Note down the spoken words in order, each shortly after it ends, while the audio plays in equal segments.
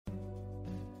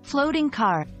Floating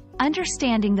car.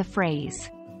 Understanding the phrase.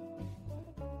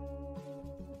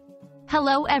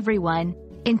 Hello everyone.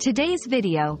 In today's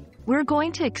video, we're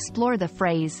going to explore the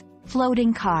phrase,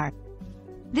 floating car.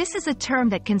 This is a term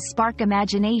that can spark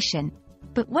imagination,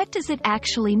 but what does it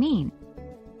actually mean?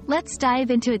 Let's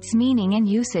dive into its meaning and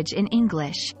usage in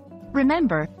English.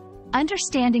 Remember,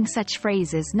 understanding such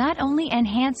phrases not only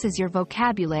enhances your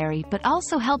vocabulary but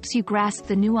also helps you grasp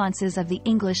the nuances of the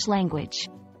English language.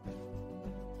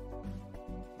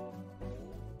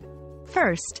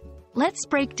 First, let's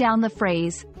break down the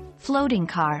phrase, floating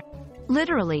car.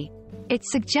 Literally, it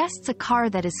suggests a car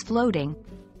that is floating,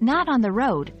 not on the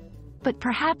road, but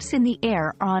perhaps in the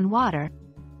air or on water.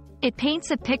 It paints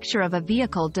a picture of a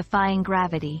vehicle defying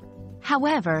gravity.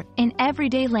 However, in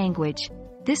everyday language,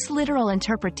 this literal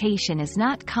interpretation is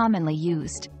not commonly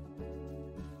used.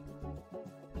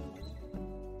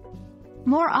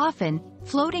 More often,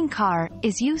 floating car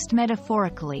is used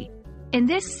metaphorically. In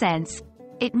this sense,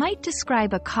 it might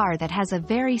describe a car that has a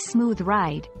very smooth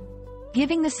ride,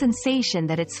 giving the sensation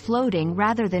that it's floating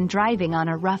rather than driving on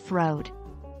a rough road.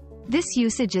 This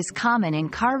usage is common in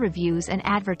car reviews and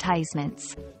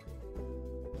advertisements.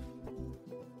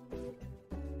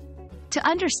 To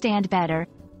understand better,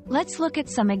 let's look at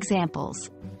some examples.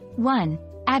 1.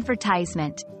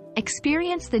 Advertisement.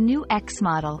 Experience the new X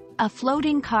model, a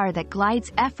floating car that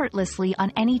glides effortlessly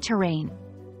on any terrain.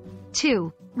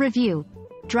 2. Review.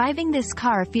 Driving this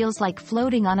car feels like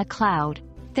floating on a cloud,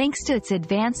 thanks to its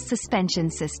advanced suspension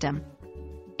system.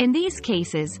 In these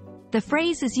cases, the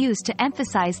phrase is used to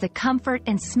emphasize the comfort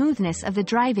and smoothness of the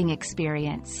driving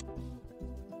experience.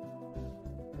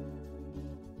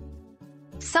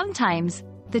 Sometimes,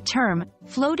 the term,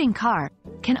 floating car,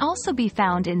 can also be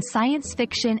found in science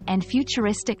fiction and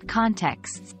futuristic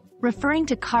contexts, referring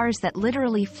to cars that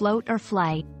literally float or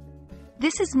fly.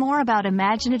 This is more about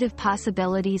imaginative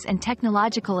possibilities and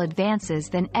technological advances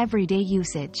than everyday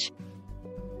usage.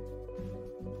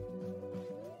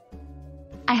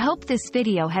 I hope this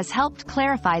video has helped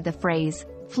clarify the phrase,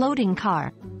 floating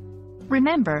car.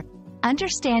 Remember,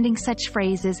 understanding such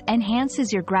phrases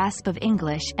enhances your grasp of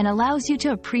English and allows you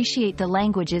to appreciate the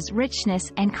language's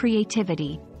richness and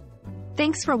creativity.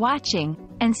 Thanks for watching,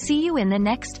 and see you in the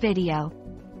next video.